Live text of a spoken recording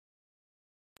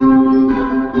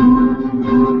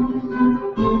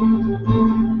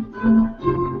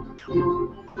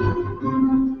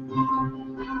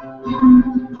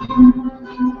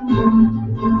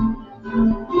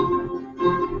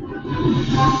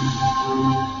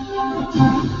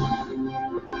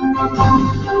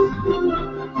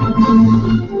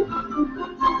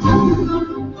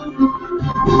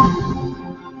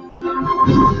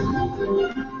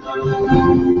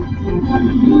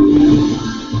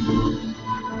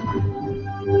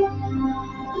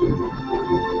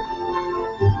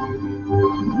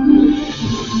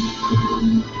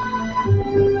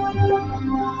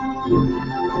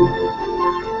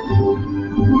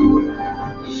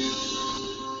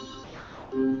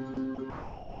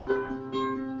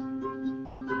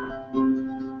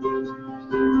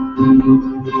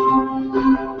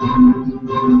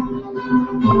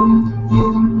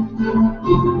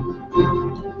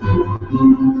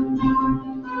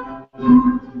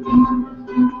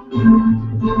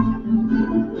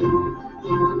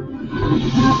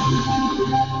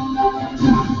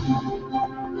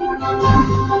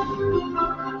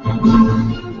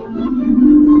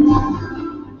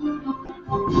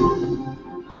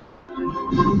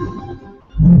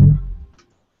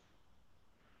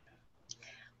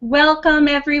Welcome,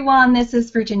 everyone. This is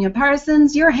Virginia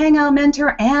Parsons, your Hangout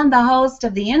mentor and the host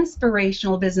of the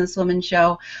Inspirational Businesswoman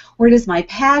Show, where it is my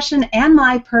passion and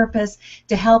my purpose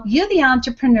to help you, the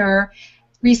entrepreneur,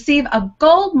 receive a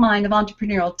gold mine of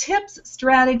entrepreneurial tips,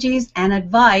 strategies, and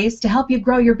advice to help you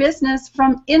grow your business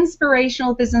from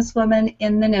inspirational businesswomen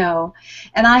in the know.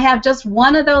 And I have just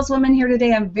one of those women here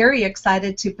today I'm very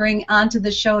excited to bring onto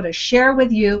the show to share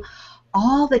with you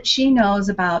all that she knows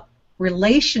about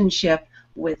relationship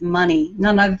with money.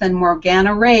 None other than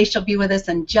Morgana Ray. She'll be with us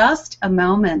in just a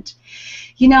moment.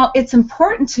 You know, it's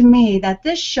important to me that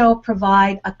this show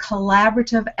provide a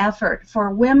collaborative effort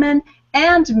for women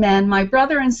and men, my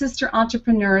brother and sister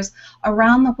entrepreneurs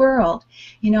around the world.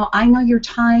 You know, I know your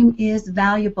time is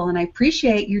valuable, and I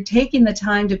appreciate you taking the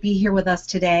time to be here with us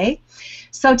today.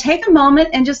 So take a moment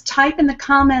and just type in the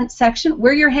comment section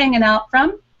where you're hanging out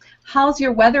from. How's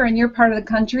your weather in your part of the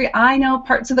country? I know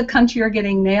parts of the country are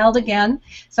getting nailed again,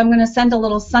 so I'm going to send a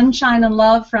little sunshine and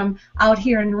love from out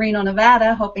here in Reno,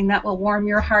 Nevada, hoping that will warm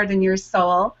your heart and your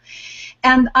soul.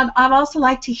 And I'd also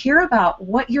like to hear about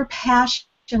what your passion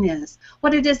is,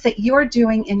 what it is that you're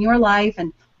doing in your life,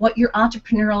 and what your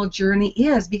entrepreneurial journey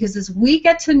is, because as we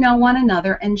get to know one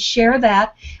another and share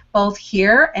that both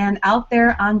here and out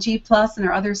there on G+ and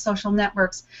our other social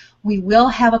networks, we will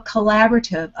have a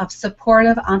collaborative of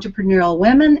supportive entrepreneurial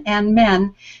women and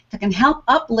men that can help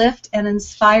uplift and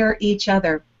inspire each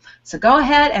other. So go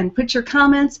ahead and put your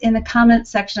comments in the comment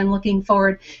section. I'm looking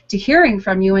forward to hearing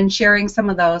from you and sharing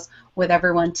some of those with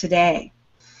everyone today.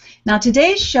 Now,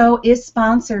 today's show is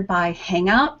sponsored by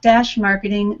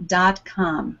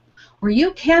Hangout-Marketing.com, where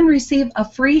you can receive a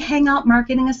free Hangout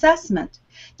marketing assessment.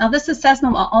 Now, this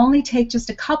assessment will only take just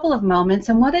a couple of moments,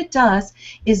 and what it does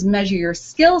is measure your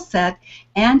skill set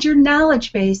and your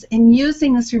knowledge base in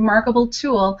using this remarkable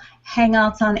tool,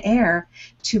 Hangouts on Air,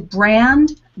 to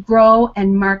brand, grow,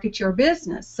 and market your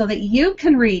business so that you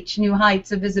can reach new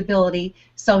heights of visibility,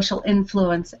 social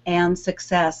influence, and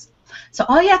success. So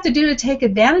all you have to do to take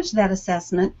advantage of that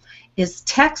assessment is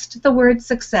text the word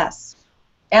success,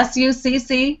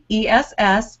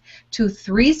 SUCCESS, to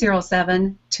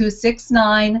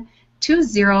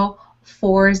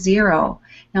 307-269-2040.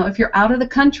 Now, if you're out of the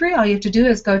country, all you have to do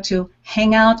is go to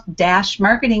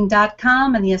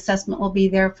Hangout-Marketing.com, and the assessment will be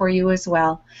there for you as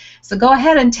well. So go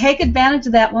ahead and take advantage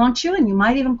of that, won't you? And you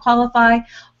might even qualify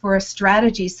for a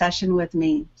strategy session with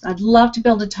me. I'd love to be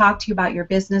able to talk to you about your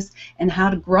business and how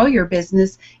to grow your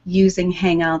business using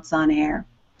Hangouts on Air.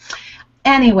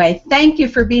 Anyway, thank you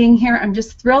for being here. I'm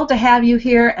just thrilled to have you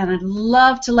here, and I'd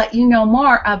love to let you know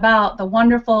more about the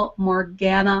wonderful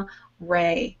Morgana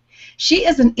Ray. She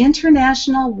is an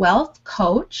international wealth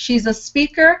coach. She's a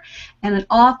speaker and an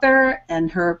author,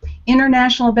 and her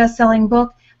international best-selling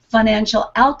book,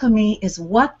 Financial Alchemy, is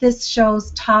what this show's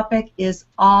topic is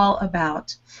all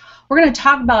about. We're going to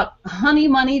talk about honey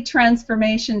money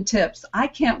transformation tips. I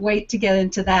can't wait to get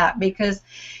into that because,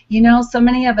 you know, so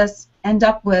many of us end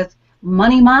up with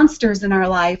money monsters in our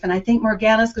life, and I think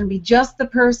Morgana's going to be just the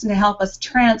person to help us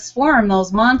transform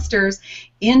those monsters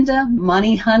into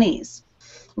money honeys.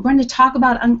 We're going to talk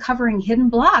about uncovering hidden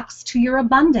blocks to your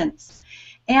abundance,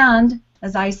 and,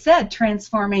 as I said,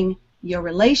 transforming your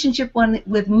relationship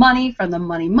with money from the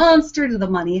money monster to the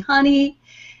money honey,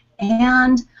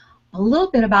 and a little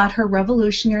bit about her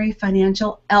revolutionary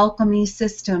financial alchemy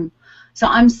system. So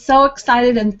I'm so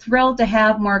excited and thrilled to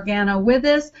have Morgana with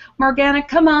us. Morgana,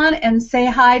 come on and say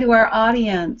hi to our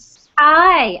audience.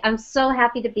 Hi, I'm so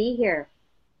happy to be here.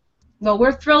 Well,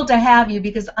 we're thrilled to have you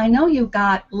because I know you've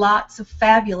got lots of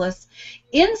fabulous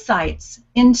insights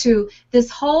into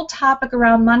this whole topic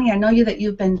around money. I know that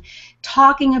you've been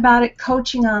talking about it,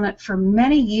 coaching on it for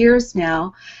many years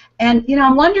now. And,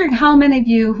 I'm wondering how many of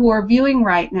you who are viewing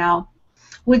right now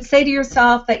would say to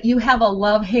yourself that you have a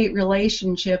love-hate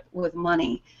relationship with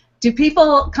money. Do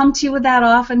people come to you with that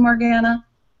often, Morgana?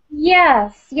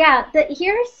 Yes, yeah.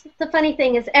 Here's the funny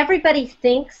thing is everybody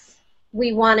thinks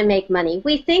we want to make money.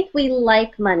 We think we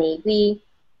like money.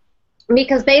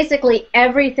 Because basically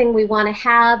everything we want to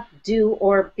have, do,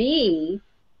 or be,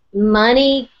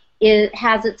 money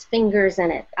has its fingers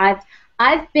in it.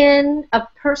 I've been a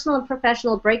personal and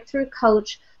professional breakthrough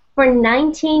coach for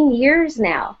 19 years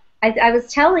now. I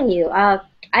was telling you,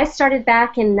 I started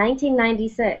back in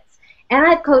 1996. And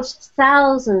I've coached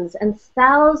thousands and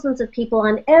thousands of people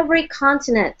on every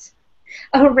continent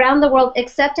around the world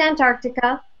except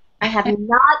Antarctica. I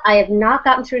have not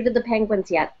gotten through to the penguins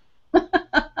yet. And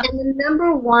the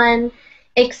number one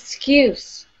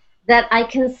excuse that I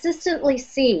consistently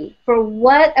see for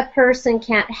what a person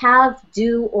can't have,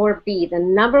 do, or be, the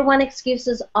number one excuse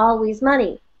is always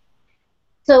money.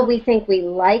 So we think we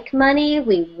like money,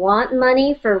 we want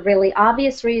money for really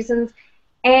obvious reasons,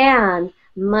 and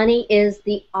money is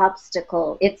the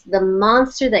obstacle. It's the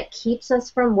monster that keeps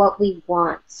us from what we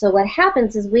want. So what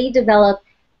happens is we develop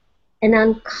an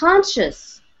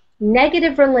unconscious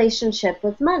negative relationship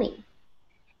with money.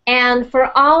 And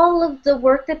for all of the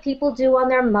work that people do on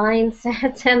their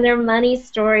mindsets and their money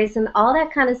stories and all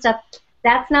that kind of stuff,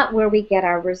 that's not where we get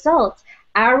our results.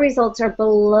 Our results are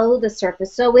below the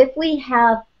surface. So if we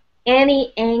have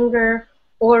any anger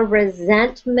or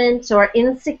resentment or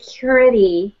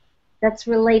insecurity that's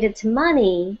related to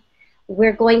money,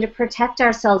 we're going to protect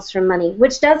ourselves from money,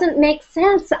 which doesn't make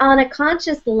sense on a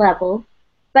conscious level,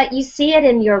 but you see it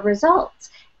in your results.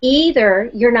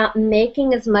 Either you're not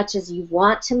making as much as you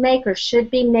want to make or should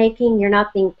be making, you're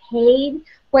not being paid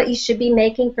what you should be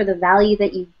making for the value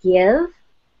that you give.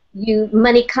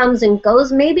 Money comes and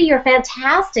goes. Maybe you're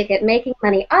fantastic at making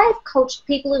money. I've coached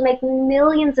people who make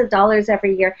millions of dollars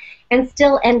every year and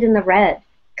still end in the red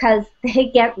because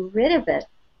they get rid of it,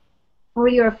 or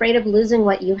you're afraid of losing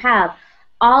what you have.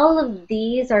 All of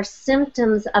these are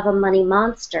symptoms of a money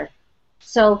monster.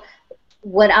 So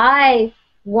what I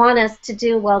want us to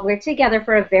do while we're together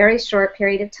for a very short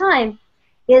period of time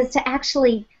is to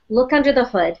actually look under the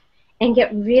hood and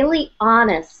get really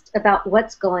honest about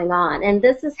what's going on. And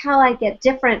this is how I get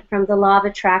different from the law of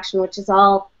attraction, which is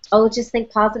all, oh, just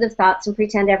think positive thoughts and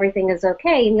pretend everything is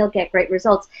okay and you'll get great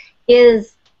results,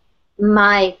 is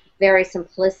my very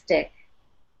simplistic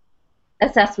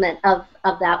assessment of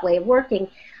that way of working.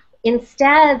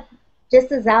 Instead,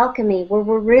 this is alchemy, where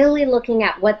we're really looking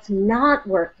at what's not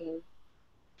working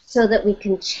so that we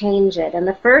can change it. And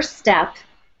the first step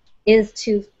is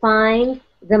to find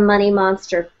the money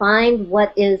monster, find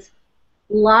what is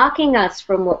blocking us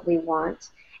from what we want,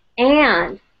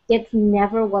 and it's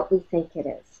never what we think it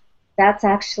is. That's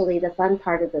actually the fun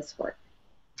part of this work.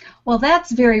 Well,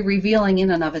 that's very revealing in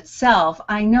and of itself.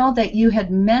 I know that you had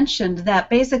mentioned that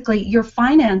basically your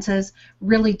finances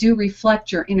really do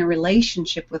reflect your inner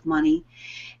relationship with money,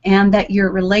 and that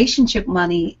your relationship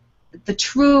money, the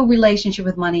true relationship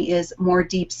with money, is more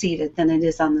deep-seated than it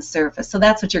is on the surface. So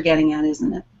that's what you're getting at,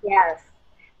 isn't it? Yes.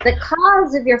 The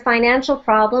cause of your financial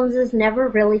problems is never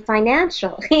really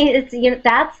financial. It's,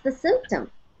 that's the symptom.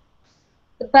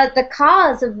 But the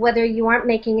cause of whether you aren't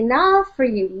making enough or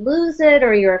you lose it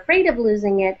or you're afraid of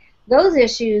losing it, those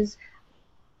issues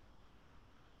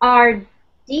are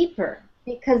deeper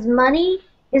because money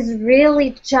is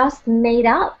really just made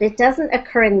up. It doesn't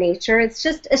occur in nature. It's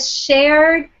just a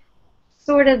shared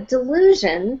sort of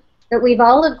delusion that we've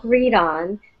all agreed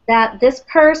on, that this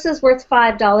purse is worth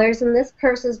 $5 and this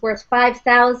purse is worth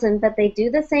 5,000, but they do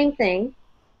the same thing.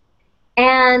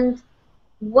 And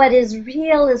what is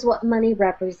real is what money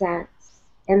represents.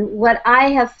 And what I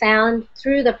have found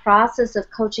through the process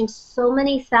of coaching so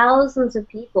many thousands of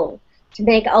people to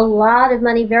make a lot of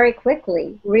money very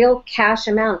quickly, real cash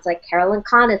amounts, like Carolyn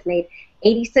Conniff made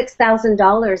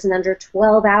 $86,000 in under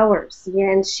 12 hours,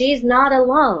 and she's not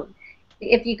alone.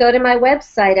 If you go to my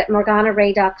website at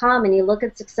morganaray.com and you look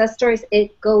at success stories,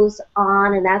 it goes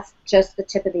on, and that's just the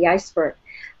tip of the iceberg.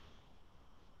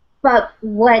 But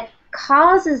what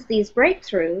causes these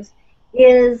breakthroughs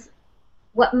is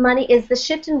the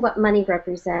shift in what money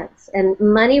represents. And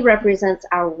money represents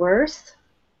our worth.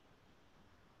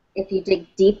 If you dig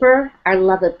deeper, our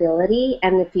lovability,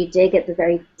 and if you dig at the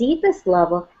very deepest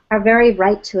level, our very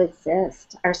right to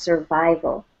exist, our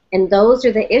survival. And those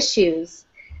are the issues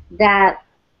that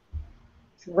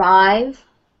drive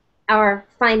our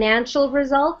financial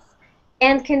results,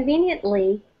 and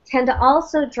conveniently tend to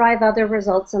also drive other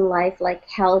results in life like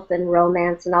health and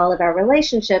romance and all of our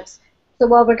relationships. So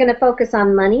while we're going to focus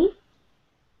on money,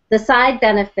 the side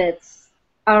benefits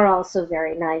are also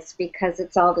very nice because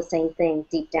it's all the same thing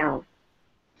deep down.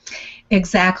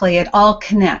 Exactly. It all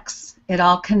connects. It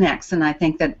all connects, and I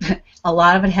think that a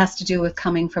lot of it has to do with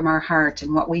coming from our heart,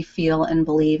 and what we feel and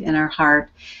believe in our heart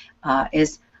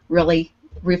is really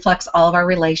reflects all of our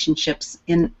relationships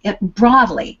in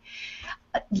broadly.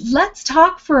 Let's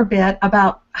talk for a bit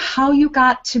about how you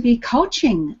got to be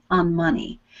coaching on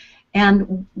money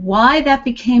and why that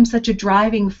became such a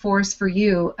driving force for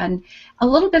you, and a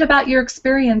little bit about your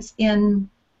experience in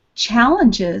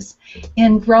challenges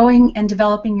in growing and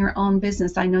developing your own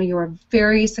business. I know you're a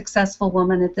very successful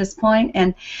woman at this point,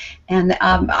 and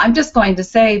I'm just going to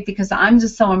say, because I'm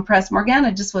just so impressed,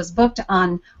 Morgana just was booked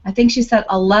on, I think she said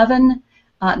 11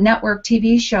 network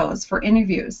TV shows for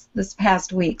interviews this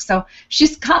past week. So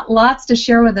she's got lots to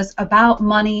share with us about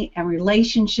money and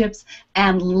relationships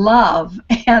and love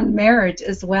and marriage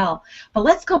as well. But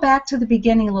let's go back to the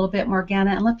beginning a little bit,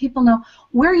 Morgana, and let people know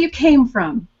where you came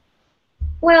from.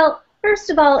 Well, first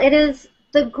of all, it is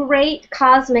the great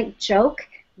cosmic joke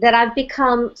that I've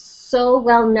become so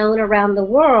well known around the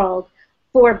world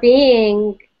for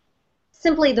being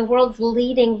simply the world's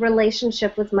leading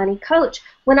relationship with money coach.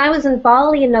 When I was in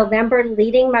Bali in November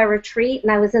leading my retreat,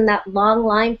 and I was in that long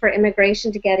line for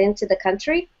immigration to get into the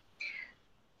country,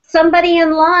 somebody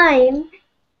in line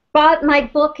bought my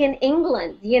book in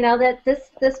England, you know, that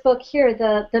this book here,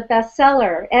 the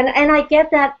bestseller, and I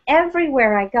get that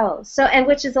everywhere I go, so, and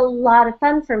which is a lot of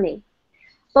fun for me.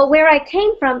 But where I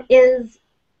came from is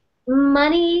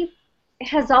money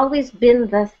has always been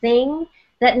the thing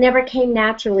that never came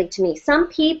naturally to me. Some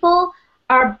people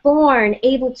are born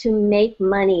able to make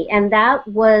money, and that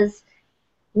was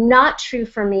not true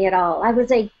for me at all. I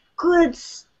was a good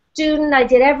student. I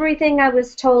did everything I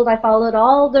was told. I followed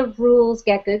all the rules,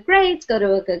 get good grades, go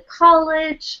to a good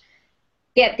college,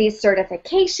 get these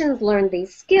certifications, learn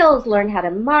these skills, learn how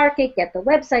to market, get the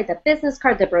website, the business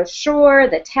card, the brochure,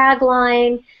 the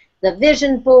tagline, the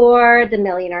vision board, the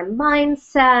millionaire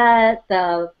mindset,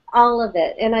 all of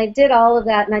it. And I did all of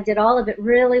that, and I did all of it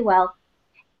really well.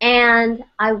 And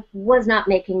I was not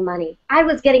making money. I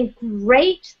was getting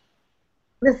great.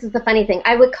 This is the funny thing.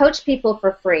 I would coach people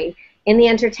for free in the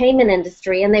entertainment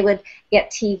industry, and they would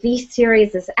get TV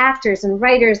series as actors and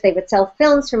writers. They would sell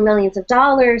films for millions of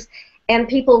dollars, and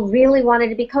people really wanted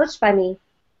to be coached by me.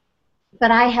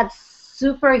 But I had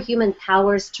superhuman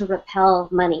powers to repel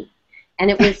money,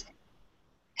 and it was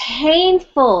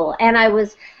painful, and I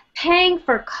was paying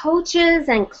for coaches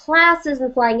and classes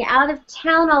and flying out of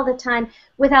town all the time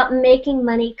without making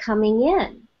money coming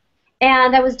in.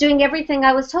 And I was doing everything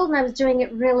I was told, and I was doing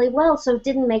it really well, so it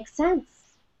didn't make sense.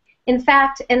 In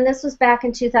fact, and this was back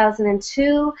in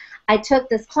 2002, I took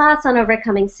this class on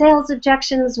overcoming sales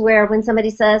objections, where when somebody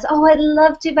says, oh, I'd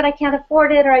love to, but I can't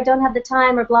afford it, or I don't have the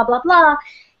time, or blah, blah, blah,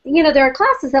 you know, there are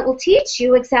classes that will teach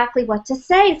you exactly what to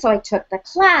say. So I took the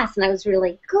class, and I was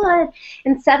really good.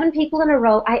 And 7 people in a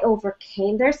row, I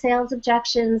overcame their sales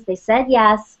objections. They said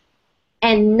yes,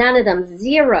 and none of them,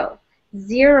 zero,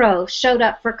 showed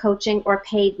up for coaching or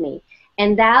paid me.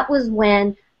 And that was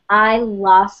when I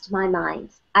lost my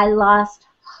mind. I lost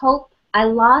hope. I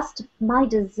lost my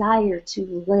desire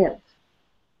to live.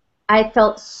 I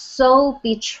felt so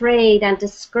betrayed and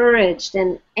discouraged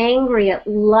and angry at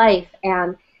life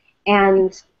and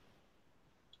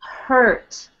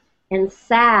hurt and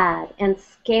sad and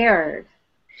scared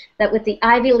that with the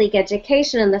Ivy League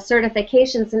education and the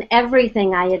certifications and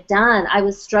everything I had done, I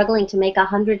was struggling to make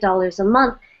 $100 a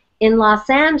month in Los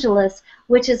Angeles,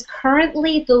 which is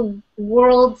currently the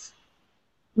world's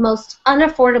most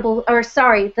unaffordable, or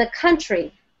sorry, the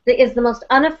country that is the most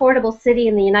unaffordable city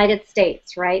in the United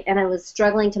States, right? And I was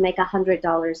struggling to make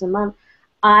 $100 a month.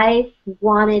 I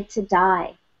wanted to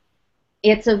die.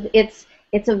 It's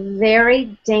a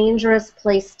very dangerous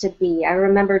place to be. I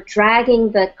remember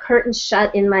dragging the curtain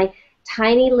shut in my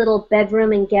tiny little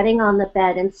bedroom and getting on the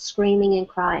bed and screaming and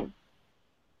crying.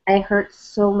 I hurt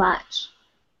so much.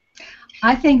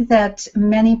 I think that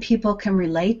many people can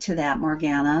relate to that,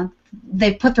 Morgana.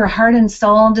 They've put their heart and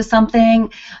soul into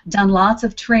something, done lots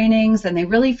of trainings, and they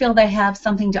really feel they have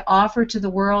something to offer to the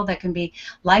world that can be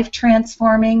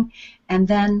life-transforming, and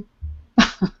then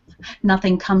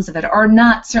nothing comes of it, or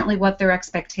not certainly what their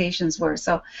expectations were.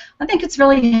 So I think it's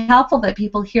really helpful that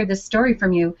people hear this story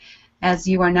from you, as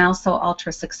you are now so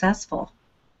ultra-successful.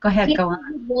 Go ahead, People go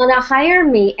on. want to hire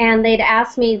me, and they'd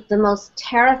ask me the most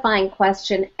terrifying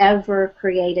question ever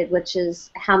created, which is,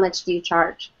 how much do you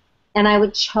charge? and I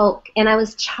would choke, and I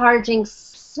was charging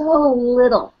so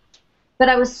little, but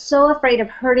I was so afraid of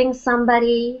hurting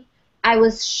somebody. I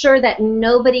was sure that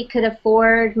nobody could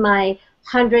afford my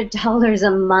 $100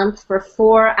 a month for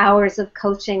 4 hours of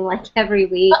coaching like every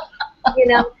week, you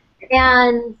know,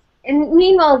 and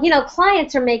meanwhile, you know,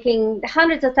 clients are making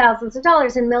hundreds of thousands of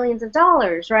dollars and millions of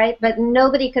dollars, right? But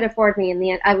nobody could afford me in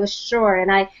the end. I was sure, and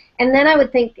then I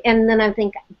would think, and then I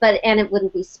think, and it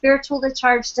wouldn't be spiritual to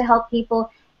charge to help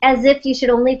people, as if you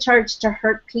should only charge to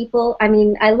hurt people. I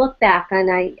mean, I look back and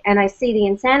I see the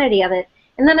insanity of it,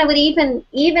 and then I would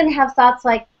even have thoughts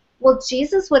like, well,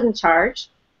 Jesus wouldn't charge,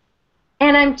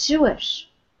 and I'm Jewish.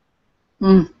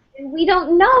 And we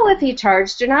don't know if he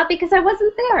charged or not because I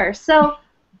wasn't there. So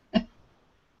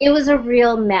it was a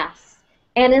real mess.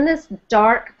 And in this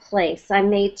dark place, I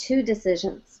made two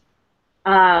decisions.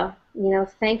 You know,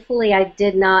 thankfully I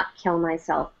did not kill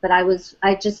myself, but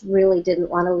I just really didn't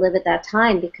want to live at that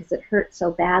time because it hurt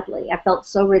so badly. I felt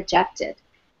so rejected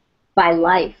by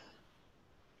life.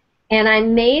 And I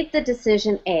made the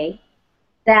decision,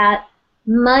 that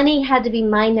money had to be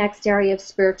my next area of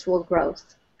spiritual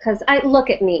growth. Because look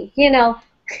at me, you know,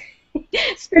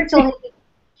 spiritual.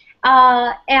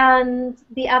 And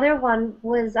the other one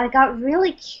was I got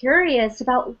really curious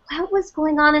about what was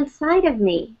going on inside of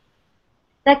me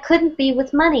that couldn't be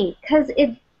with money, because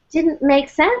it didn't make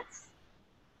sense.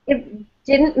 It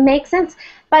didn't make sense.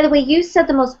 By the way, you said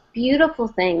the most beautiful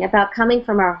thing about coming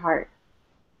from our heart.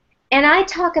 And I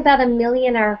talk about a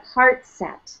millionaire heart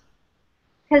set,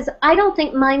 because I don't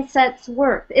think mindsets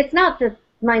work. It's not that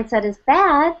mindset is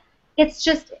bad. It's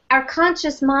just our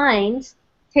conscious mind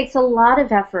takes a lot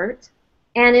of effort,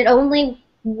 and it only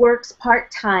works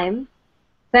part-time,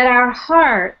 but our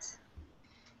heart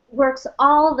works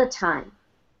all the time.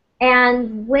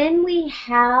 And when we're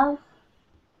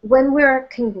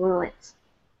congruent,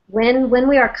 when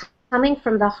we are coming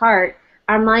from the heart,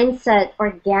 our mindset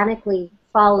organically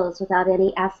follows without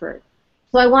any effort.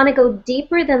 So I want to go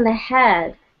deeper than the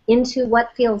head into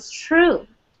what feels true,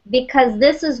 because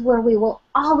this is where we will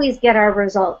always get our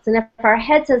results. And if our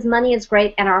head says money is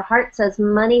great and our heart says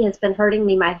money has been hurting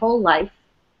me my whole life,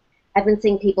 I've been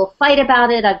seeing people fight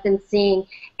about it, I've been seeing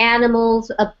animals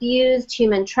abused,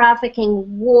 human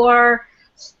trafficking, war,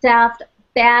 theft,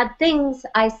 bad things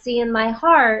I see in my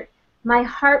heart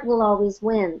will always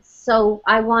win. So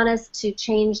I want us to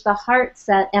change the heart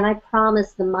set, and I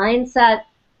promise the mindset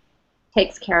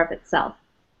takes care of itself.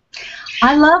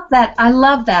 I love that. I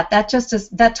love that. That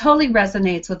totally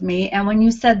resonates with me. And when you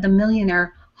said the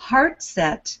millionaire heart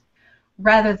set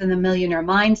rather than the millionaire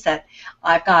mindset,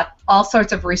 I've got all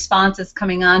sorts of responses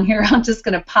coming on here. I'm just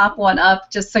going to pop one up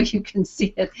just so you can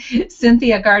see it.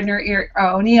 Cynthia Gardner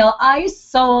O'Neill, I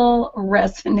so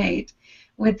resonate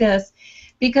with this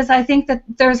because I think that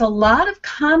there's a lot of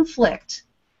conflict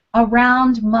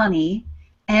around money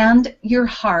and your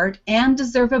heart and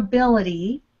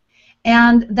deservability,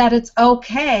 and that it's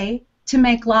okay to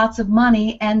make lots of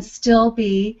money and still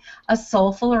be a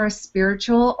soulful or a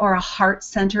spiritual or a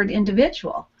heart-centered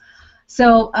individual.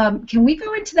 So can we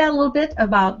go into that a little bit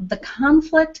about the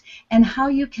conflict and how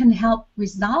you can help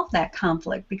resolve that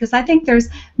conflict? Because I think there's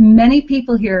many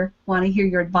people here want to hear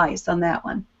your advice on that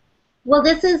one. Well,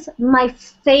 this is my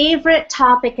favorite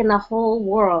topic in the whole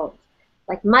world.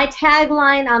 Like my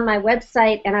tagline on my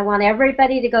website, and I want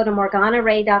everybody to go to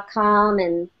morganaray.com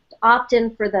and opt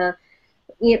in for the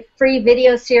free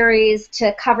video series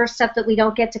to cover stuff that we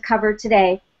don't get to cover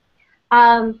today.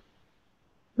 My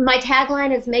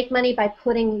tagline is make money by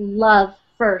putting love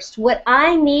first. What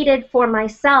I needed for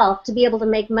myself to be able to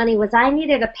make money was I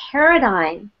needed a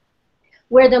paradigm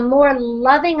where the more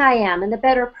loving I am and the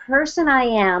better person I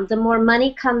am, the more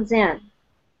money comes in.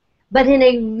 But in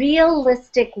a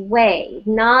realistic way,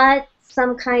 not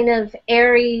some kind of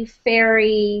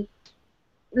airy-fairy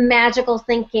magical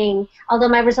thinking, although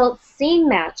my results seem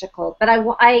magical, but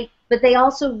they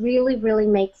also really, really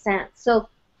make sense. So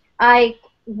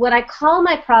what I call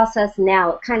my process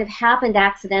now, it kind of happened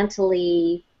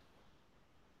accidentally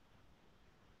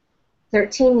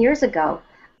 13 years ago.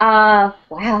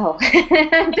 Wow,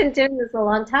 I've been doing this a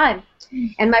long time.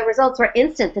 And my results were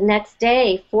instant. The next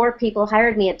day, 4 people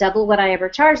hired me at double what I ever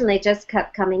charged, and they just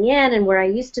kept coming in. And where I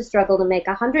used to struggle to make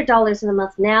 $100 in a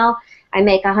month, now I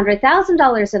make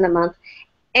 $100,000 in a month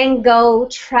and go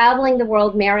traveling the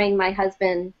world, marrying my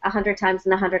husband 100 times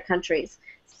in 100 countries.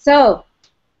 So,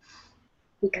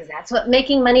 because that's what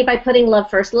making money by putting love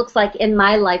first looks like in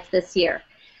my life this year.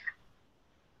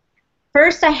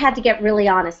 First, I had to get really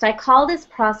honest. I call this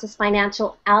process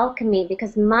financial alchemy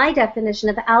because my definition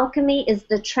of alchemy is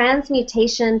the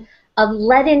transmutation of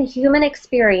leaden human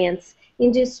experience You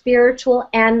can do spiritual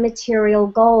and material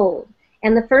gold.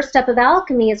 And the first step of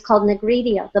alchemy is called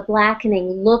nigridia, the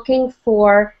blackening, looking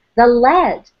for the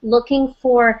lead, looking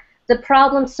for the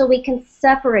problems so we can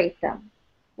separate them.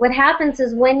 What happens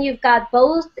is when you've got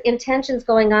both intentions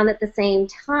going on at the same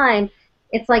time,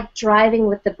 it's like driving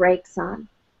with the brakes on.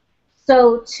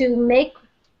 So to make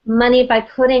money by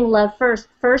putting love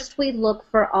first we look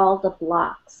for all the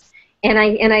blocks. And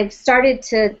I've started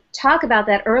to talk about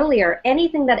that earlier.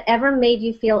 Anything that ever made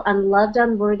you feel unloved,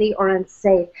 unworthy, or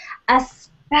unsafe,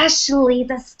 especially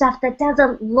the stuff that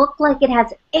doesn't look like it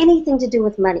has anything to do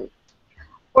with money.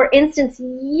 For instance,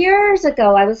 years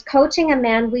ago, I was coaching a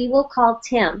man we will call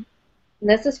Tim. And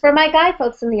this is for my guy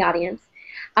folks in the audience,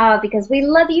 because we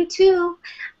love you too.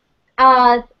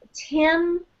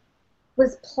 Tim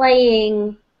was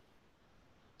playing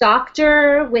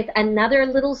doctor with another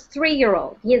little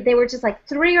 3-year-old. They were just like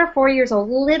 3 or 4 years old,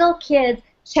 little kids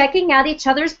checking out each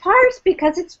other's parts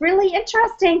because it's really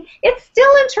interesting. It's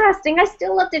still interesting. I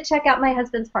still love to check out my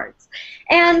husband's parts.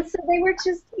 And so they were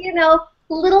just,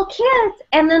 little kids.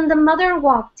 And then the mother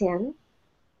walked in,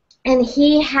 and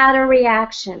he had a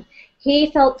reaction.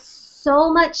 He felt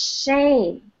so much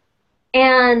shame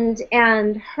and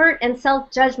hurt and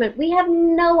self-judgment. We have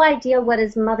no idea what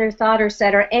his mother thought or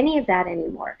said or any of that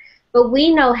anymore. But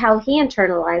we know how he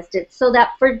internalized it, so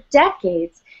that for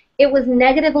decades it was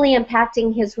negatively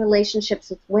impacting his relationships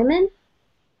with women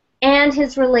and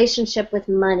his relationship with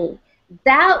money.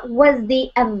 That was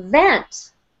the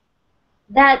event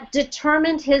that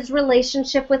determined his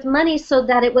relationship with money, so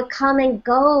that it would come and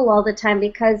go all the time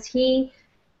because he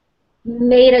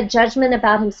made a judgment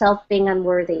about himself being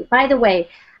unworthy. By the way,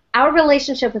 our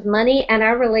relationship with money and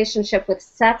our relationship with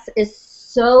sex is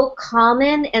so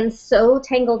common and so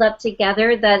tangled up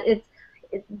together that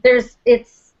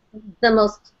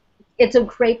it's a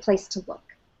great place to look.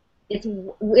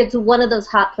 It's one of those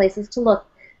hot places to look.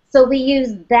 So we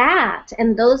use that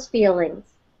and those feelings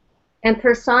and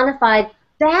personified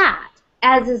that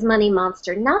as his money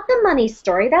monster, not the money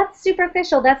story. That's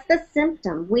superficial. That's the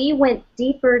symptom. We went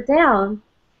deeper down,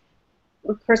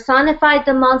 personified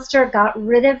the monster, got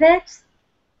rid of it,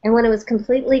 and when it was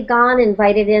completely gone,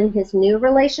 invited in his new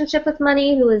relationship with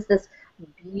money, who is this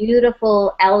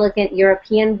beautiful, elegant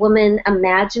European woman,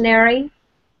 imaginary,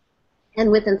 and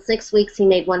within 6 weeks he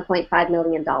made $1.5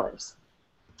 million.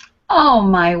 Oh,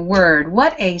 my word.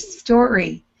 What a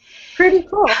story. Pretty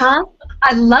cool, huh?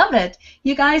 I love it.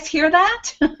 You guys hear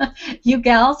that? You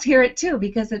gals hear it too,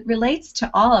 because it relates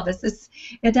to all of us.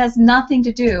 It has nothing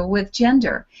to do with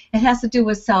gender. It has to do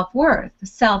with self-worth,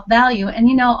 self-value.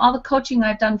 And all the coaching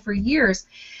I've done for years,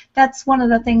 that's one of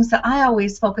the things that I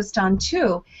always focused on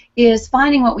too, is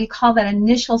finding what we call that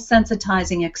initial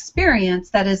sensitizing experience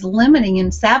that is limiting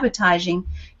and sabotaging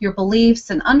your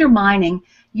beliefs and undermining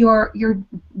your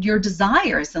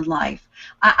desires in life.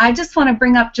 I just want to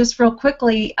bring up just real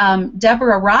quickly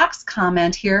Deborah Rock's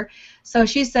comment here. So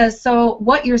she says, so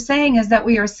what you're saying is that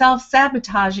we are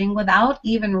self-sabotaging without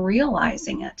even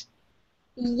realizing it.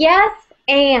 Yes,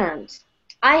 and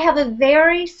I have a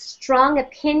very strong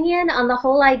opinion on the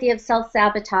whole idea of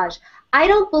self-sabotage. I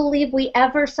don't believe we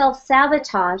ever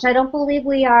self-sabotage. I don't believe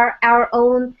we are our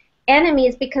own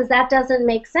enemies, because that doesn't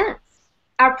make sense.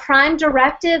 Our prime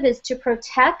directive is to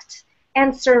protect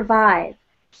and survive.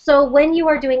 So when you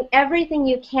are doing everything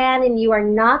you can and you are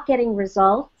not getting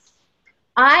results,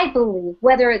 I believe,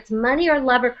 whether it's money or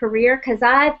love or career, because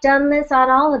I've done this on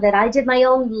all of it. I did my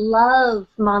own love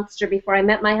monster before I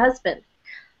met my husband.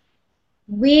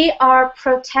 We are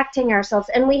protecting ourselves,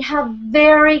 and we have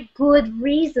very good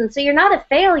reasons. So you're not a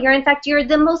failure. In fact, you're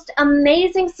the most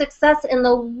amazing success in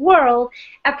the world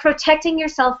at protecting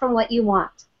yourself from what you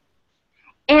want.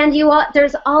 And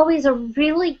there's always a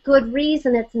really good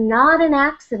reason. It's not an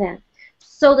accident.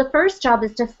 So the first job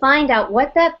is to find out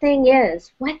what that thing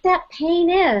is, what that pain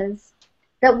is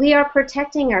that we are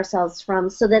protecting ourselves from,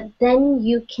 so that then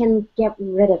you can get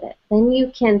rid of it. Then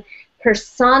you can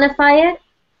personify it,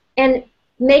 and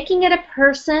making it a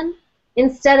person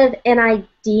instead of an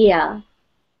idea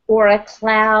or a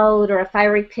cloud or a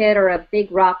fiery pit or a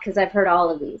big rock, because I've heard all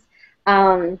of these.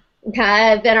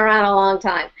 I've been around a long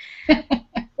time.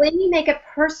 When you make it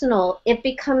personal, it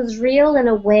becomes real in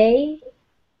a way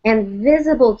and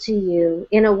visible to you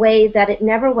in a way that it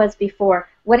never was before.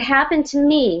 What happened to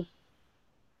me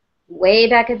way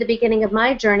back at the beginning of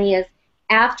my journey is,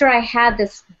 after I had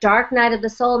this dark night of the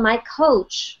soul, my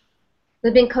coach,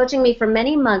 who'd been coaching me for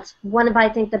many months, one of, I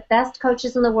think, the best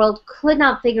coaches in the world, could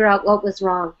not figure out what was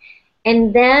wrong.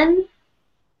 And then,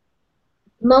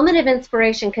 moment of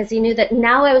inspiration, because he knew that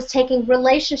now I was taking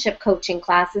relationship coaching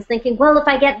classes, thinking, well, if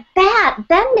I get that,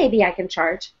 then maybe I can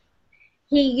charge.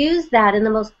 he used that in the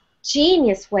most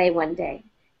genius way one day.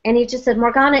 And he just said,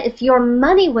 Morgana, if your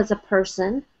money was a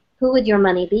person, who would your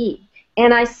money be?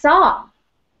 And I saw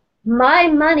my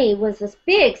money was this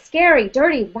big, scary,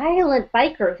 dirty, violent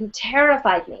biker who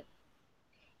terrified me.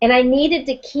 And I needed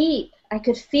to keep, I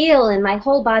could feel in my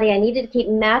whole body, I needed to keep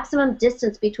maximum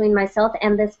distance between myself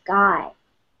and this guy.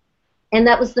 And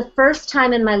that was the first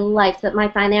time in my life that my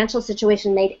financial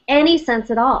situation made any sense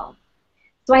at all.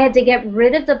 So I had to get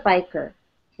rid of the biker,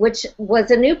 which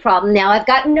was a new problem. Now I've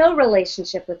got no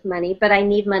relationship with money, but I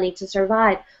need money to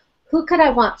survive. Who could I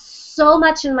want so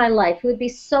much in my life? Who would be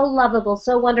so lovable,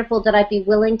 so wonderful that I'd be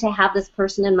willing to have this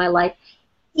person in my life,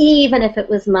 even if it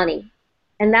was money?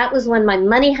 And that was when my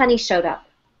money honey showed up.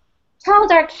 Tall,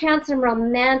 dark, handsome,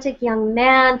 romantic young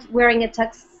man wearing a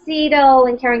tuxedo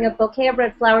and carrying a bouquet of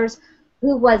red flowers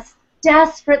who was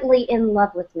desperately in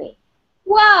love with me.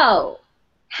 Whoa!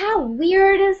 How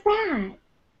weird is that?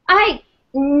 I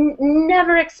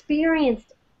never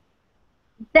experienced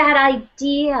that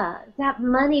idea that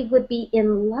money would be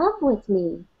in love with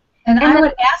me. And I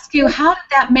would ask you, how did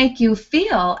that make you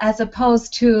feel as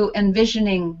opposed to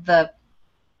envisioning the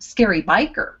scary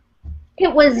biker?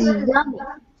 It was yummy.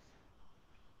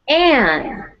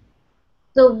 And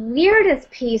the weirdest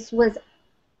piece was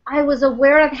I was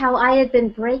aware of how I had been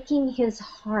breaking his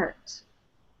heart.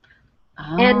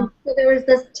 Oh. And so there was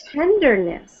this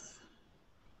tenderness.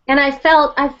 And I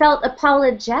felt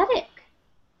apologetic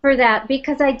for that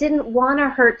because I didn't want to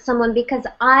hurt someone, because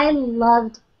I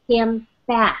loved him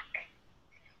back.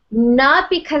 Not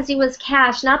because he was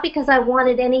cash, not because I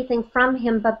wanted anything from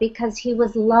him, but because he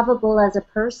was lovable as a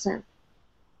person.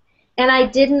 And I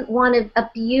didn't want to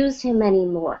abuse him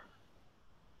anymore.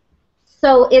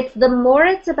 So it's the more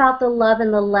it's about the love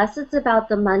and the less it's about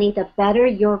the money, the better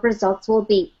your results will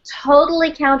be.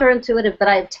 Totally counterintuitive, but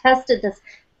I've tested this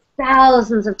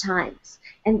thousands of times.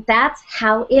 And that's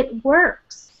how it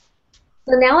works.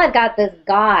 So now I've got this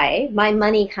guy, my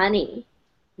money honey,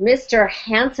 Mr.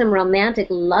 Handsome, Romantic,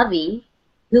 Lovey,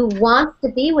 who wants to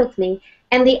be with me.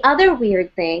 And the other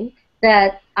weird thing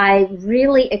that I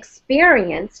really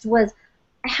experienced was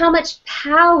how much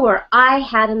power I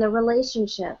had in the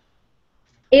relationship.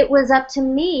 It was up to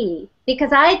me,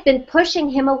 because I had been pushing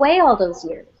him away all those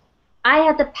years. I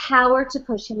had the power to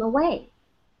push him away.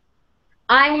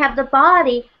 I have the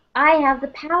body, I have the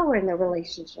power in the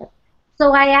relationship.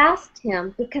 So I asked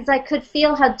him, because I could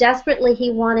feel how desperately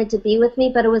he wanted to be with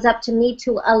me, but it was up to me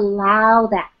to allow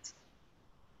that.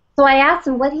 So I asked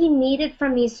him what he needed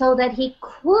from me so that he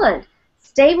could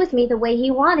stay with me the way he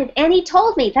wanted. And he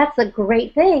told me, that's the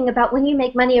great thing about when you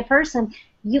make money a person,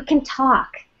 you can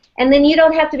talk. And then you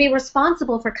don't have to be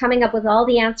responsible for coming up with all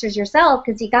the answers yourself,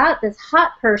 because you got this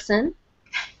hot person,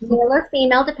 male or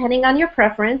female, depending on your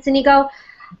preference, and you go,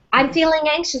 I'm feeling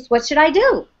anxious, what should I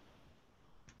do?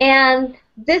 And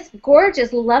this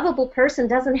gorgeous, lovable person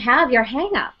doesn't have your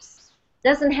hang-ups,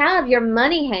 doesn't have your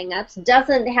money hang-ups,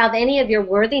 doesn't have any of your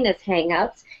worthiness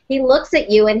hang-ups. He looks at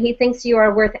you and he thinks you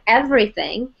are worth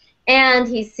everything, and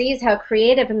he sees how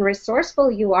creative and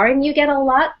resourceful you are, and you get a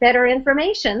lot better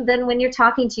information than when you're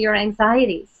talking to your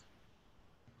anxieties.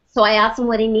 So I asked him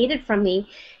what he needed from me,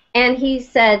 and he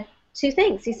said two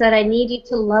things. He said, I need you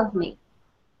to love me.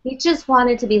 He just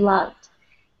wanted to be loved.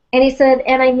 And he said,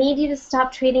 and I need you to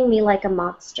stop treating me like a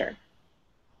monster.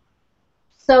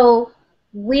 So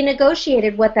we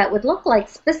negotiated what that would look like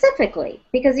specifically,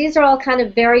 because these are all kind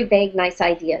of very vague, nice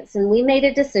ideas. And we made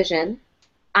a decision.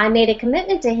 I made a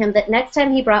commitment to him that next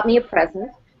time he brought me a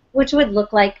present, which would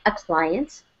look like a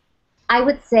client, I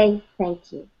would say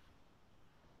thank you.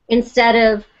 Instead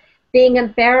of being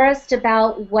embarrassed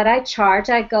about what I charge,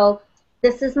 I go,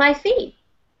 this is my fee.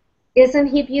 Isn't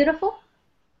he beautiful?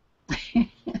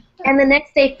 And the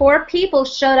next day, 4 people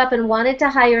showed up and wanted to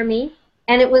hire me,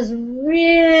 and it was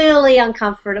really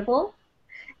uncomfortable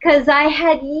because I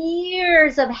had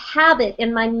years of habit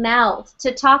in my mouth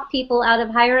to talk people out of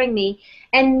hiring me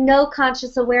and no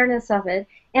conscious awareness of it,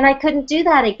 and I couldn't do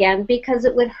that again because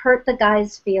it would hurt the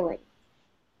guy's feelings.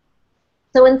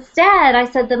 So instead, I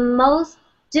said the most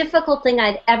difficult thing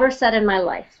I'd ever said in my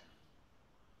life.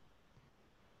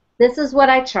 This is what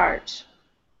I charge.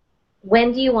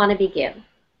 When do you want to begin?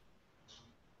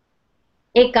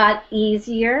 It got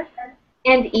easier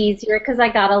and easier because I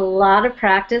got a lot of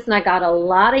practice and I got a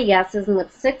lot of yeses, and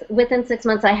within 6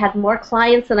 months I had more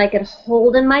clients than I could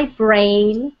hold in my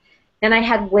brain, and I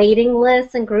had waiting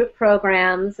lists and group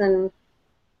programs, and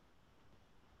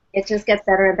it just gets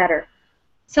better and better.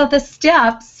 So the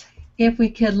steps if we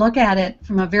could look at it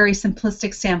from a very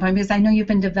simplistic standpoint, because I know you've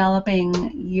been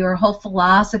developing your whole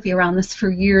philosophy around this for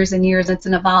years and years. It's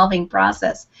an evolving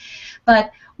process.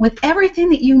 But with everything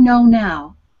that you know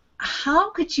now, how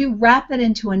could you wrap it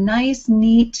into a nice,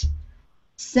 neat,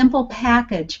 simple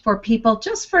package for people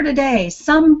just for today?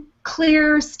 Some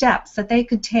clear steps that they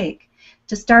could take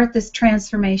to start this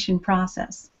transformation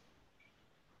process.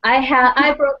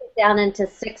 I broke it down into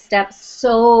 6 steps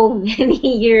so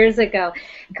many years ago,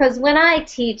 because when I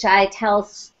teach, I tell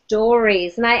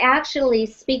stories, and I actually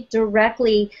speak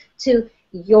directly to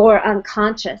your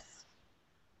unconscious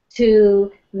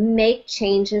to make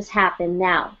changes happen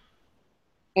now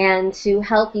and to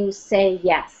help you say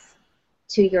yes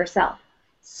to yourself.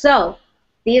 So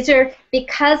these are,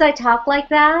 because I talk like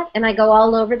that and I go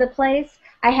all over the place,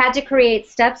 I had to create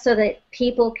steps so that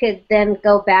people could then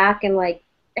go back and like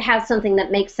have something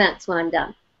that makes sense when I'm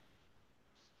done.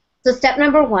 So step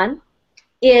number 1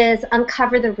 is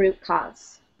uncover the root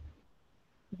cause.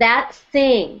 That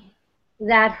thing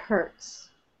that hurts,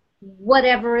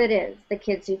 whatever it is, the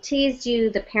kids who teased you,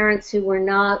 the parents who were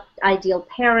not ideal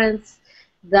parents,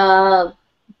 the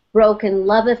broken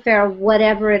love affair,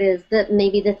 whatever it is, that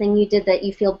maybe the thing you did that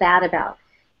you feel bad about.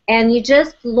 And you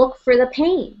just look for the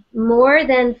pain more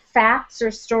than facts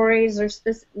or stories or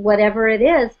whatever it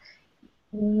is.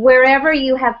 Wherever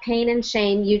you have pain and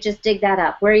shame, you just dig that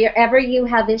up. Wherever you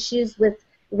have issues with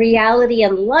reality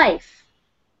and life,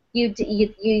 you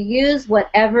use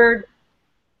whatever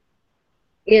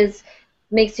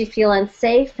makes you feel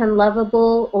unsafe,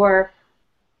 unlovable, or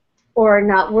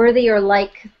not worthy, or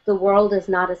like the world is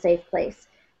not a safe place.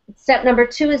 Step number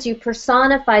 2 is you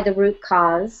personify the root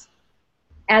cause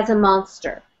as a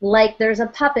monster. Like there's a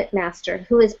puppet master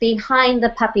who is behind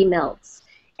the puppy mills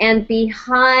and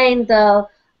behind the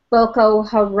Boko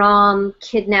Haram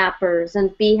kidnappers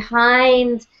and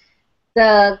behind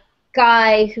the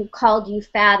guy who called you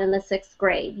fat in the 6th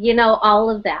grade. You know, all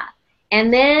of that.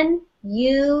 And then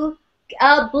you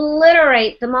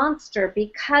obliterate the monster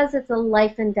because it's a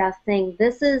life and death thing.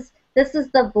 This is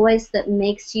the voice that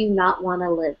makes you not want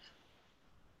to live.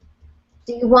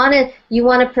 So you want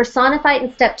to personify it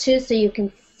in step 2 so you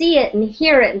can see it and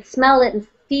hear it and smell it and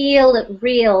feel it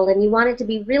real, and you want it to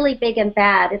be really big and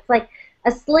bad. It's like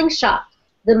a slingshot.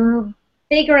 The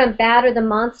bigger and badder the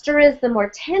monster is, the more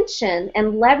tension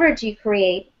and leverage you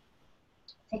create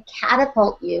to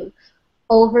catapult you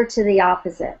over to the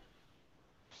opposite.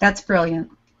 That's brilliant.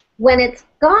 When it's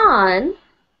gone,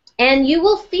 and you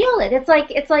will feel it. It's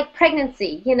like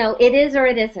pregnancy. You know, it is or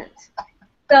it isn't.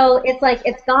 So it's like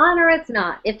it's gone or it's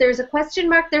not. If there's a question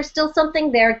mark, there's still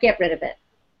something there. Get rid of it.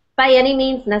 By any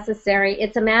means necessary.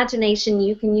 It's imagination.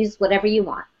 You can use whatever you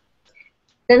want.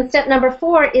 Then step number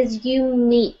 4 is you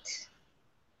meet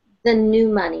the new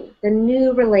money, the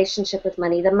new relationship with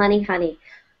money, the money honey.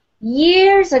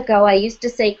 Years ago, I used to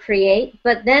say create,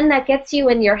 but then that gets you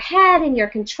in your head and you're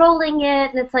controlling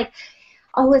it, and it's like,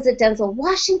 oh, is it Denzel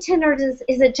Washington or is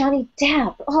it Johnny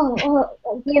Depp?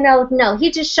 You know, no,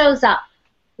 he just shows up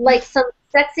like some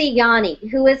sexy Yanni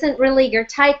who isn't really your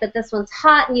type, but this one's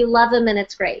hot and you love him and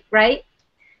it's great, right?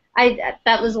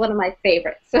 That was one of my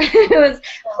favorites. It was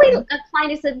a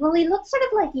client who said, well, he looks sort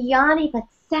of like Yanni but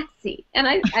sexy, and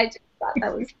I just thought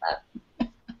that was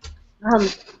fun.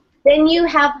 Then you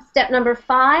have step number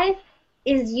 5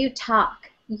 is you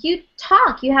talk. You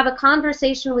talk. You have a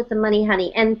conversation with the money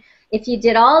honey. And if you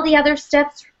did all the other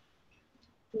steps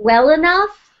well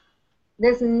enough,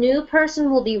 this new person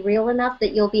will be real enough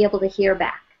that you'll be able to hear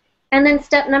back. And then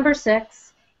step number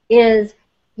 6 is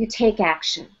you take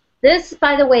action. This,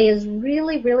 by the way, is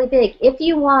really, really big. If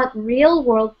you want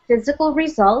real-world physical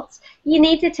results, you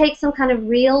need to take some kind of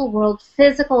real-world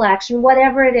physical action,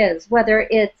 whatever it is, whether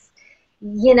it's,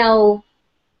 you know,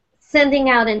 sending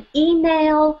out an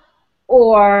email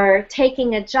or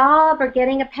taking a job or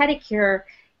getting a pedicure.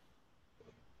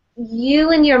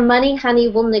 You and your money honey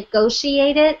will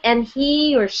negotiate it, and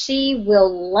he or she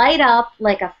will light up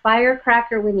like a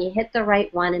firecracker when you hit the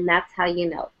right one, and that's how you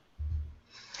know.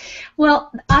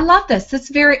 Well, I love this.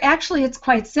 Actually, it's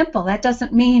quite simple. That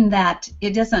doesn't mean that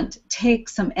it doesn't take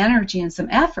some energy and some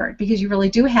effort, because you really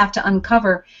do have to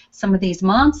uncover some of these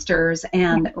monsters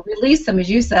and release them, as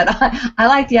you said. I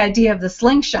like the idea of the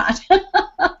slingshot.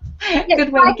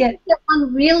 Good way to get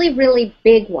one really, really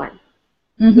big one.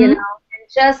 Mm-hmm. You know, and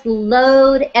just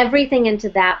load everything into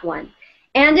that one.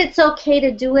 And it's okay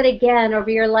to do it again over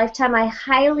your lifetime. I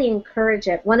highly encourage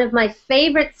it. One of my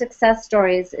favorite success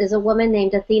stories is a woman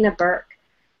named Athena Burke,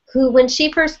 who, when she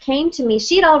first came to me,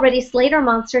 she'd already slayed her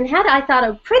monster and had, I thought,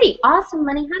 a pretty awesome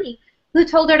money honey who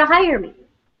told her to hire me.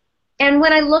 And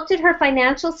when I looked at her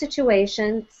financial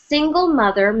situation, single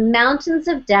mother, mountains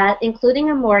of debt, including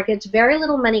a mortgage, very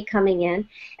little money coming in,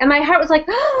 and my heart was like,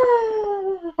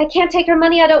 oh, I can't take her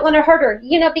money, I don't want to hurt her,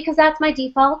 you know, because that's my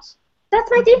default. That's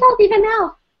my default even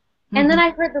now. And then I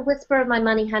heard the whisper of my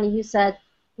money honey who said,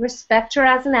 respect her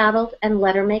as an adult and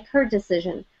let her make her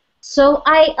decision. So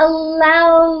I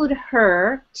allowed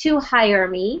her to hire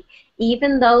me,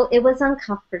 even though it was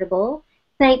uncomfortable.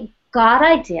 Thank God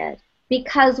I did,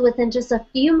 because within just a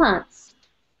few months,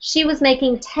 she was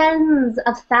making tens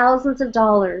of thousands of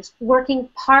dollars, working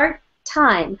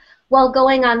part-time while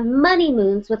going on money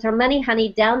moons with her money honey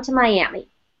down to Miami.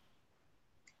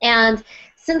 And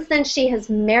since then, she has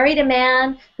married a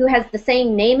man who has the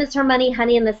same name as her money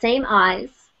honey and the same eyes.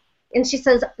 And she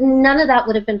says, none of that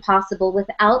would have been possible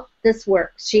without this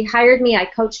work. She hired me. I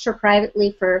coached her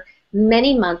privately for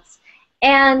many months.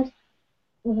 And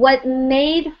what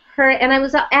made her, and I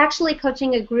was actually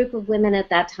coaching a group of women at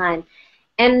that time,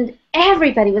 and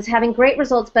everybody was having great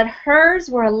results, but hers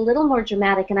were a little more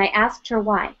dramatic, and I asked her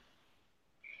why.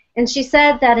 And she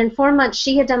said that in 4 months,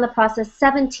 she had done the process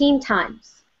 17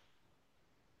 times.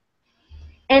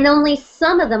 And only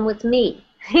some of them with me.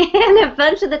 And a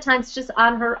bunch of the times just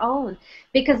on her own,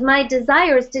 because my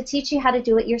desire is to teach you how to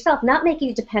do it yourself, not make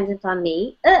you dependent on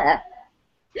me.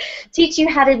 Teach you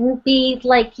how to be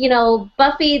like, you know,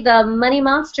 Buffy the Money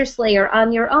Monster Slayer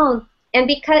on your own.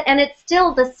 And it's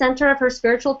still the center of her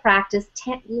spiritual practice.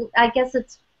 I guess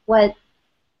it's what,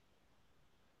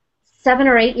 7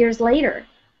 or 8 years later.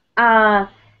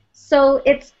 So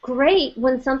it's great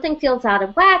when something feels out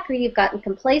of whack or you've gotten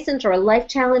complacent or a life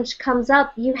challenge comes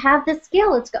up, you have this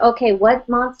skill. It's, okay, what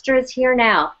monster is here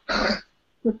now?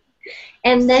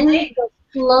 And then you go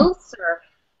closer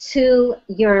to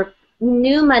your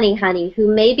new money honey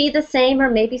who may be the same or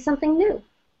maybe something new.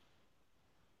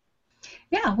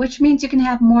 Yeah, which means you can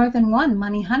have more than one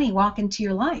money honey walk into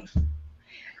your life.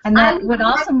 And that would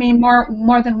also mean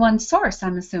more than one source,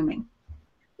 I'm assuming.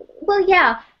 Well,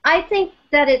 yeah, I think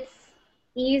that it's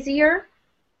easier.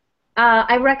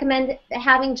 I recommend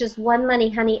having just one money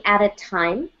honey at a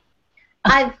time.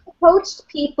 I've coached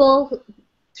people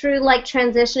through like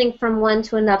transitioning from one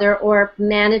to another or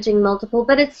managing multiple,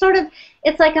 but it's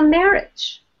like a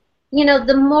marriage. You know,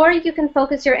 the more you can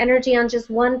focus your energy on just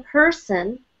one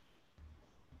person,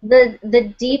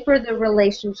 the deeper the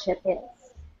relationship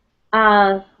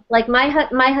is. Like my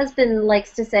husband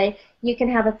likes to say, you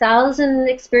can have 1,000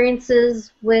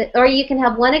 experiences with, or you can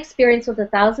have one experience with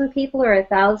 1,000 people or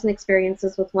 1,000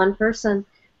 experiences with one person.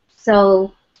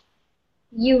 So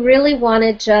you really want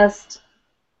to just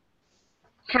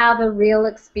have a real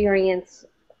experience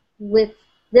with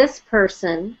this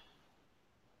person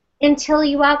until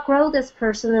you outgrow this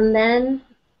person. And then,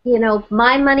 you know,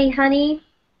 my money honey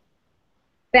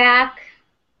back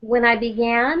when I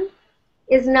began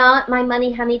is not my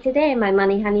money honey today. My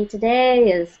money honey today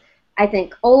is, I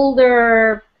think,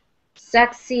 older,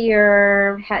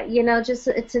 sexier, you know, just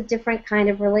it's a different kind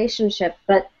of relationship.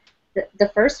 But the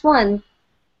first one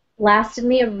lasted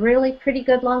me a really pretty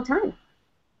good long time.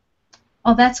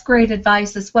 Oh, that's great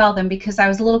advice as well then, because I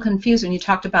was a little confused when you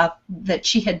talked about that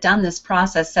she had done this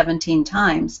process 17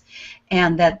 times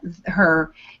and that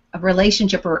her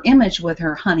relationship or image with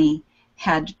her honey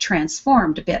had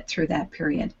transformed a bit through that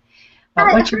period.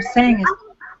 But what you're saying is...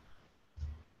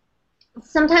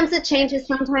 Sometimes it changes,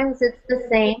 sometimes it's the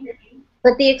same,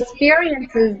 but the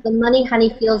experience is the money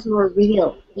honey feels more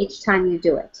real each time you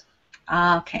do it.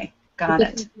 Okay, got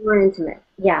it. More intimate,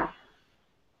 yeah.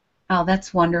 Oh,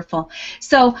 that's wonderful.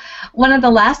 So one of the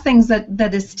last things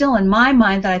that is still in my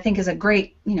mind that I think is a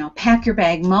great, you know, pack your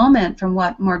bag moment from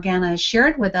what Morgana has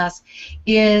shared with us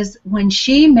is when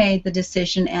she made the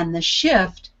decision and the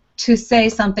shift to say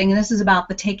something, and this is about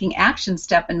the taking action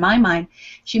step in my mind,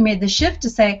 she made the shift to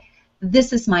say,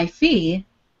 this is my fee,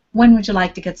 when would you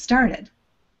like to get started?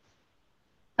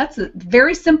 That's a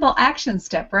very simple action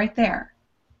step right there.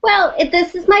 Well,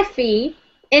 this is my fee,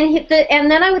 and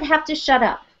then I would have to shut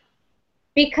up.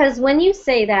 Because when you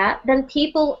say that, then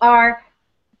people on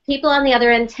the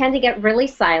other end tend to get really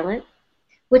silent,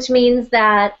 which means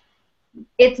that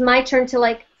it's my turn to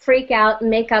like freak out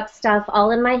and make up stuff all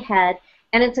in my head,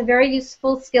 and it's a very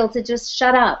useful skill to just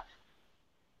shut up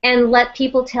and let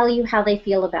people tell you how they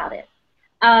feel about it.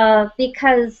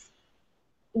 Because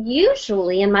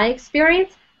usually, in my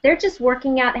experience, they're just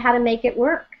working out how to make it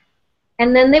work.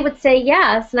 And then they would say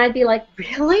yes, and I'd be like,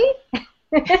 really?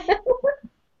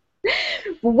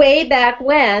 Way back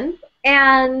when,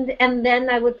 and then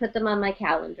I would put them on my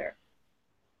calendar.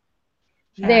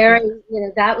 Very, you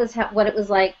know, that was what it was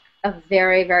like a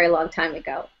very, very long time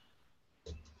ago.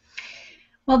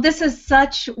 Well, this is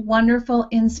such wonderful,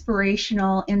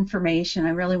 inspirational information.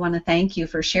 I really want to thank you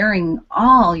for sharing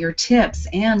all your tips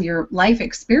and your life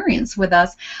experience with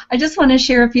us. I just want to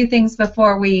share a few things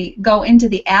before we go into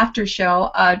the after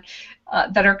show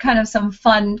that are kind of some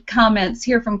fun comments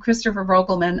here from Christopher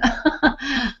Vogelman.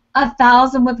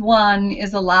 1,000 with one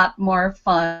is a lot more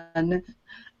fun.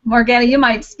 Morgana, you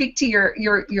might speak to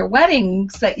your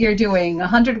weddings that you're doing,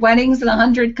 100 weddings in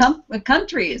 100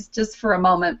 countries, just for a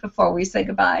moment before we say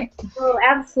goodbye. Oh,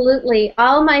 absolutely.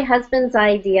 All my husband's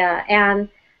idea. And,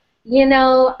 you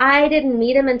know, I didn't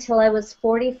meet him until I was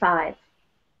 45.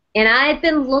 And I've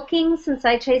been looking since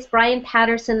I chased Brian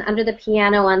Patterson under the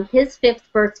piano on his 5th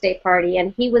birthday party,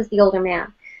 and he was the older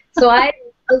man. So I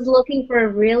was looking for a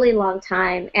really long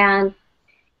time, and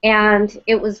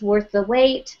it was worth the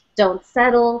wait. Don't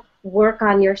settle, work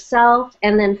on yourself,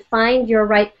 and then find your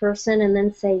right person and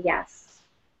then say yes.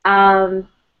 I'm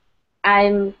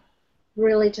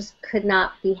really just could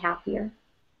not be happier.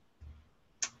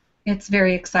 It's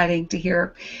very exciting to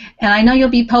hear. And I know you'll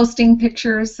be posting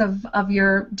pictures of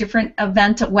your different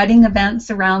wedding events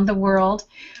around the world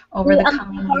over the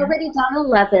coming year. I've already done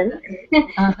 11. The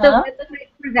website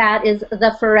for that is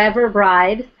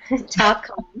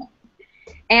theforeverbride.com.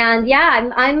 And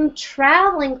yeah, I'm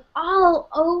traveling all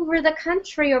over the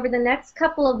country over the next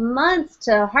couple of months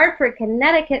to Hartford,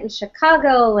 Connecticut, and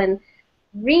Chicago, and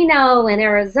Reno, and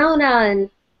Arizona, and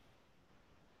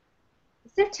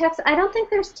is there Texas? I don't think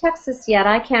there's Texas yet.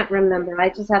 I can't remember. I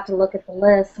just have to look at the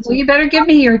list. Well, you better give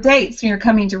me your dates when you're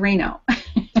coming to Reno.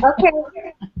 Okay.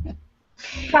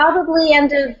 Probably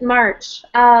end of March,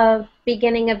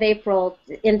 beginning of April,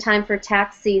 in time for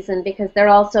tax season, because they're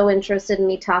also interested in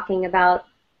me talking about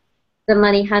the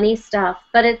money honey stuff.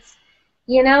 But it's,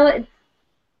 you know,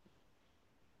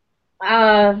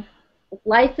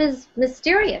 life is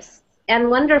mysterious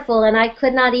and wonderful, and I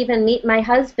could not even meet my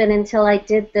husband until I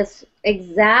did this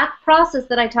exact process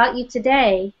that I taught you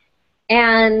today,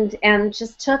 and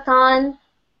just took on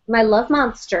my love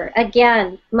monster.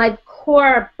 Again, my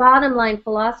core bottom line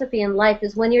philosophy in life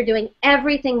is when you're doing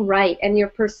everything right and you're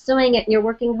pursuing it and you're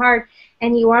working hard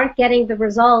and you aren't getting the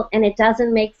result and it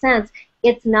doesn't make sense,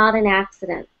 it's not an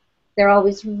accident. There are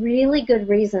always really good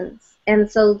reasons.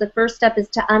 And so the first step is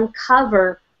to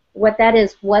uncover what that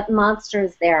is, what monster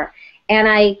is there. And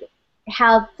I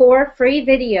have 4 free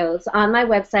videos on my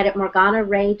website at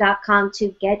morganaray.com to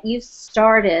get you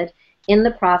started in the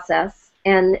process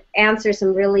and answer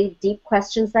some really deep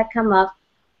questions that come up.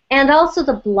 And also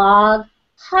the blog,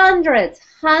 hundreds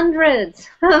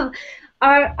of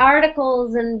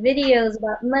articles and videos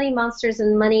about money monsters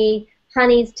and money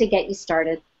honeys to get you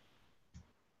started.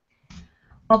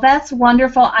 Well, that's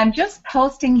wonderful. I'm just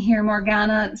posting here,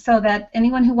 Morgana, so that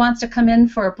anyone who wants to come in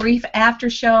for a brief after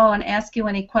show and ask you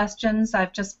any questions,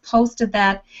 I've just posted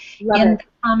that in the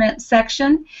comment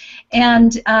section.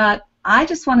 And I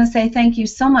just want to say thank you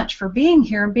so much for being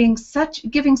here and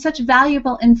giving such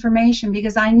valuable information,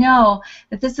 because I know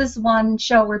that this is one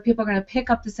show where people are going to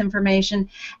pick up this information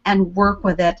and work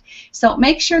with it. So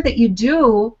make sure that you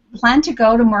do plan to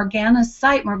go to Morgana's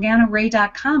site,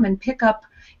 morganaray.com, and pick up,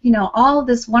 you know, all of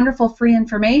this wonderful free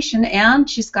information. And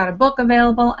she's got a book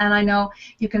available, and I know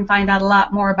you can find out a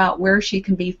lot more about where she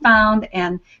can be found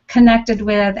and connected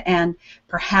with, and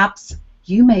perhaps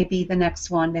you may be the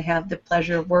next one to have the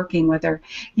pleasure of working with her.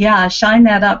 Yeah, shine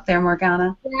that up there,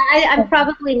 Morgana. Yeah, I'm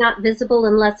probably not visible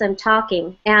unless I'm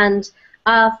talking. And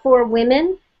for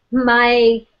women,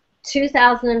 my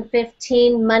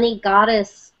 2015 Money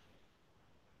Goddess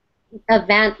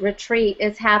event retreat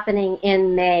is happening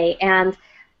in May, and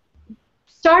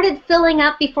started filling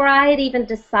up before I had even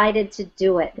decided to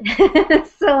do it.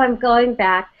 So I'm going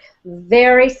back,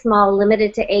 very small,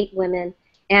 limited to 8 women,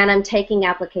 and I'm taking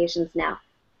applications now.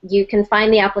 You can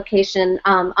find the application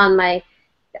on my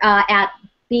at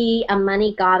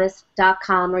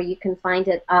beamoneygoddess.com, or you can find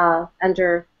it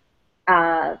under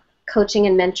coaching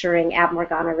and mentoring at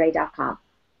morganaray.com.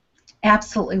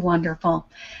 Absolutely wonderful.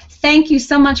 Thank you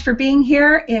so much for being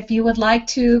here. If you would like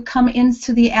to come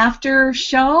into the after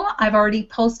show, I've already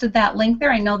posted that link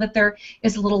there. I know that there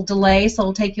is a little delay, so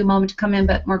it'll take you a moment to come in,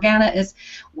 but Morgana is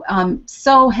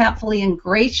so happily and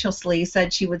graciously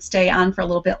said she would stay on for a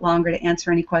little bit longer to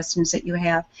answer any questions that you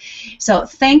have. So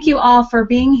thank you all for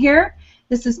being here.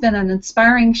 This has been an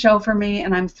inspiring show for me,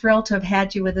 and I'm thrilled to have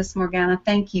had you with us, Morgana.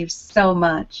 Thank you so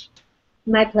much.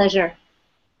 My pleasure.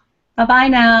 Bye-bye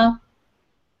now.